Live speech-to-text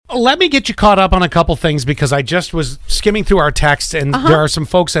let me get you caught up on a couple things because I just was skimming through our texts and there are some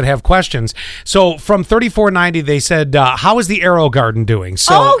folks that have questions. So from 3490, they said, how is the Arrow Garden doing?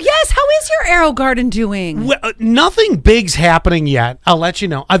 So, oh, yes. How is your Arrow Garden doing? Well, nothing big's happening yet. I'll let you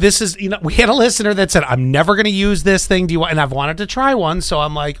know. This is, we had a listener that said, I'm never going to use this thing. Do you want? And I've wanted to try one. So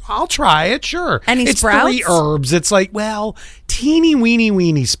I'm like, I'll try it. Sure. Any it's sprouts? 3 herbs. It's like, well, teeny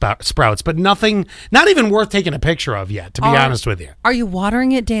weeny sprouts, but nothing, not even worth taking a picture of yet, to be honest with you. Are you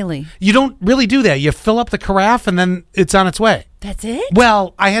watering it daily? You don't really do that. You fill up the carafe and then it's on its way. That's it?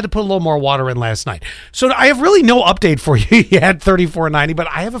 Well, I had to put a little more water in last night. So I have really no update for you yet, 3490, but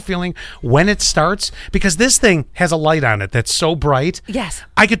I have a feeling when it starts, because this thing has a light on it that's so bright. Yes.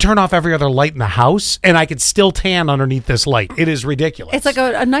 I could turn off every other light in the house and I could still tan underneath this light. It is ridiculous. It's like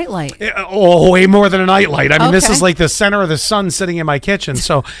a nightlight. Oh, way more than a nightlight. I mean, this Okay. is like the center of the sun sitting in my kitchen.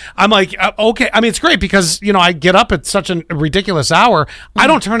 So I'm like, okay. I mean, it's great because, I get up at such a ridiculous hour. I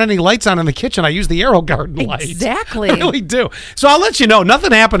don't turn any lights on in the kitchen. I use the Arrow Garden light. Exactly. I really do. So I'll let you know.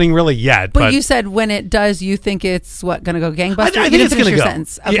 Nothing happening really yet. But you said when it does, you think it's going to go gangbusters? I You think didn't it's finish going to your go.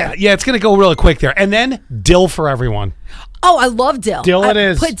 sentence. Okay. Yeah, it's going to go really quick there. And then dill for everyone. Oh, I love dill. Dill it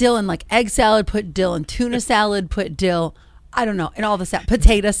is. Put dill in like egg salad, put dill in tuna salad, put dill, I don't know, in all the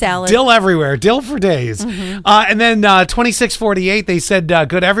potato salad. Dill everywhere. Dill for days. And then 2648, they said,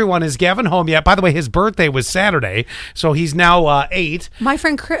 good everyone. Is Gavin home yet? By the way, his birthday was Saturday, so he's now 8. My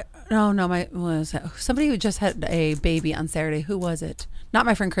friend Chris, somebody who just had a baby on Saturday. Who was it? Not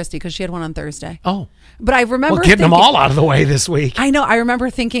my friend Christy, because she had one on Thursday. Oh. But I remember getting them all out of the way this week. I know. I remember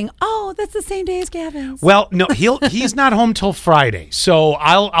thinking, oh, that's the same day as Gavin's. Well, no, he's not home till Friday, so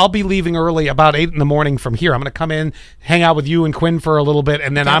I'll be leaving early about 8 in the morning from here. I'm going to come in, hang out with you and Quinn for a little bit,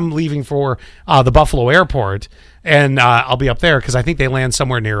 and then I'm leaving for the Buffalo airport, and I'll be up there because I think they land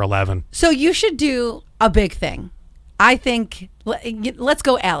somewhere near 11. So you should do a big thing. I think, let's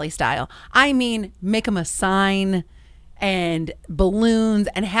go Allie style. I mean, make them a sign and balloons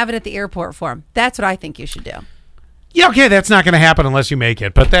and have it at the airport for them. That's what I think you should do. Yeah, okay, that's not going to happen unless you make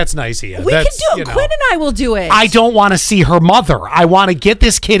it, but that's nice of you. We can do it. Quinn and I will do it. I don't want to see her mother. I want to get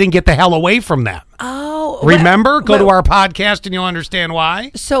this kid and get the hell away from them. Oh. Remember? Go to our podcast and you'll understand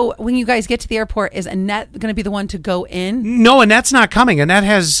why. So when you guys get to the airport, is Annette going to be the one to go in? No, Annette's not coming. Annette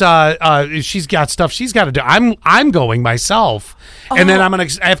has, she's got stuff she's got to do. I'm going myself. And then I'm going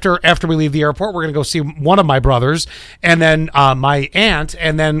to, after we leave the airport, we're going to go see one of my brothers and then my aunt,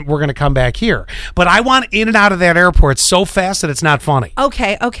 and then we're going to come back here. But I want in and out of that airport so fast that it's not funny.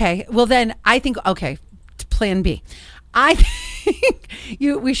 Okay. Well, then I think, plan B. I think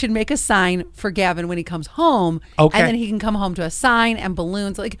we should make a sign for Gavin when he comes home. Okay. And then he can come home to a sign and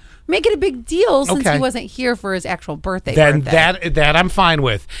balloons. Like, make it a big deal since he wasn't here for his actual birthday. Then that I'm fine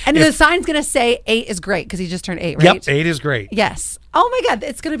with. And the sign's going to say 8 is great because he just turned 8, right? Yep, 8 is great. Yes. Oh my God,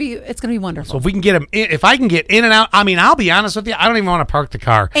 it's gonna be wonderful. So if we can get him, if I can get in and out, I mean, I'll be honest with you, I don't even want to park the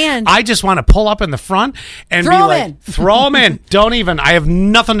car, and I just want to pull up in the front and throw be like, throw them in. Don't even. I have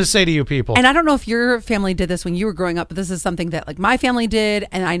nothing to say to you people. And I don't know if your family did this when you were growing up, but this is something that like my family did,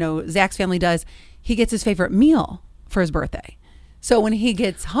 and I know Zach's family does. He gets his favorite meal for his birthday. So when he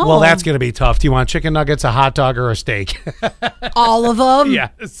gets home... Well, that's going to be tough. Do you want chicken nuggets, a hot dog, or a steak? All of them?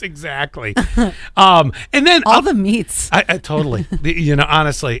 Yes, exactly. And then... all the meats. I totally.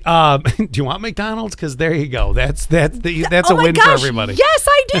 Honestly. Do you want McDonald's? Because there you go. That's a win for everybody. Yes,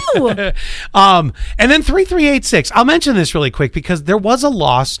 I do. And then 3386. I'll mention this really quick because there was a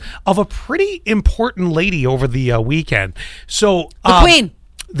loss of a pretty important lady over the weekend. So the Queen.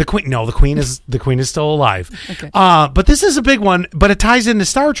 The Queen. No, the Queen is still alive. Okay. But this is a big one. But it ties into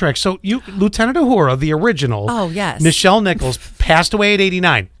Star Trek. So Lieutenant Uhura, the original. Oh yes. Nichelle Nichols passed away at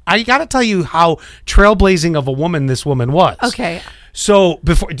 89. I got to tell you how trailblazing of a woman this woman was. Okay. So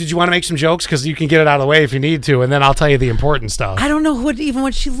did you want to make some jokes? Because you can get it out of the way if you need to, and then I'll tell you the important stuff. I don't know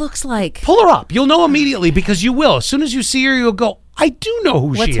what she looks like. Pull her up. You'll know immediately because you will. As soon as you see her, you'll go, I do know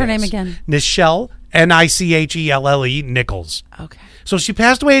who she is. What's her name again? Nichelle, Nichelle Nichols. Okay. So she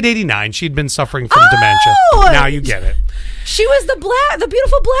passed away at 89. She'd been suffering from dementia. Now you get it. She was the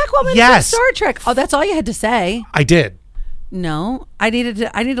beautiful black woman Yes. from Star Trek. Oh, that's all you had to say. I did. No, I needed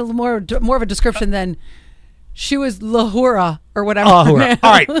a little more of a description than she was Lahura or whatever. All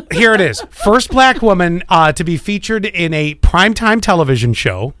right, here it is. First black woman to be featured in a primetime television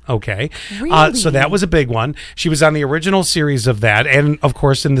show. Okay. Really? So that was a big one. She was on the original series of that and, of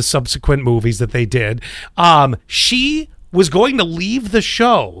course, in the subsequent movies that they did. She was going to leave the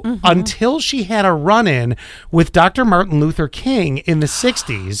show until she had a run-in with Dr. Martin Luther King in the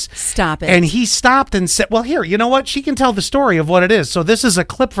 60s. Stop it. And he stopped and said, well, here, you know what? She can tell the story of what it is. So this is a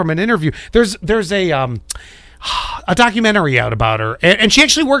clip from an interview. There's a... a documentary out about her, and she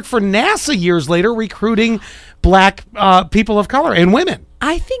actually worked for NASA years later, recruiting black people of color and women.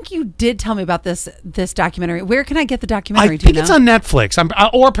 I think you did tell me about this documentary. Where can I get the documentary? I think it's on Netflix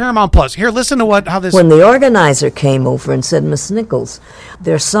or Paramount Plus. Here, listen to how this. When the organizer came over and said, Miss Nichols,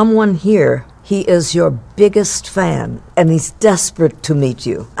 there's someone here. He is your biggest fan, and he's desperate to meet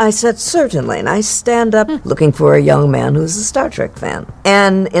you. I said, certainly, and I stand up looking for a young man who's a Star Trek fan.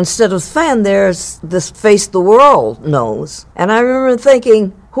 And instead of fan, there's this face the world knows. And I remember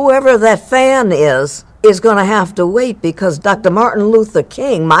thinking, whoever that fan is going to have to wait because Dr. Martin Luther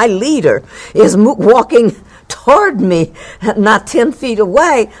King, my leader, is walking toward me, not 10 feet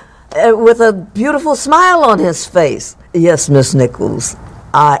away, with a beautiful smile on his face. Yes, Miss Nichols,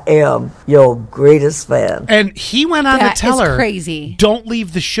 I am your greatest fan. And he went on to tell her, crazy. Don't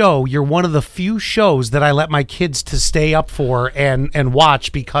leave the show. You're one of the few shows that I let my kids to stay up for and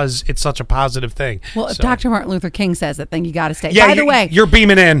watch because it's such a positive thing. Well, if Dr. Martin Luther King says it, then you got to stay. Yeah, by the way, you're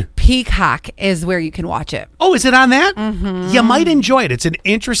beaming in. Peacock is where you can watch it. Oh, is it on that? Mm-hmm. You might enjoy it. It's an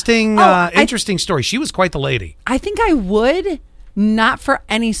interesting interesting story. She was quite the lady. I think I would, not for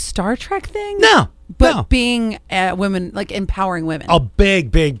any Star Trek thing. No. But being women, like empowering women, a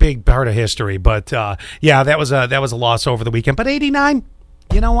big part of history. But that was a loss over the weekend. But 89,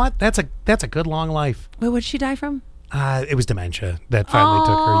 you know what? That's a good long life. Wait, what did she die from? It was dementia that finally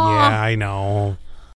took her. Yeah, I know.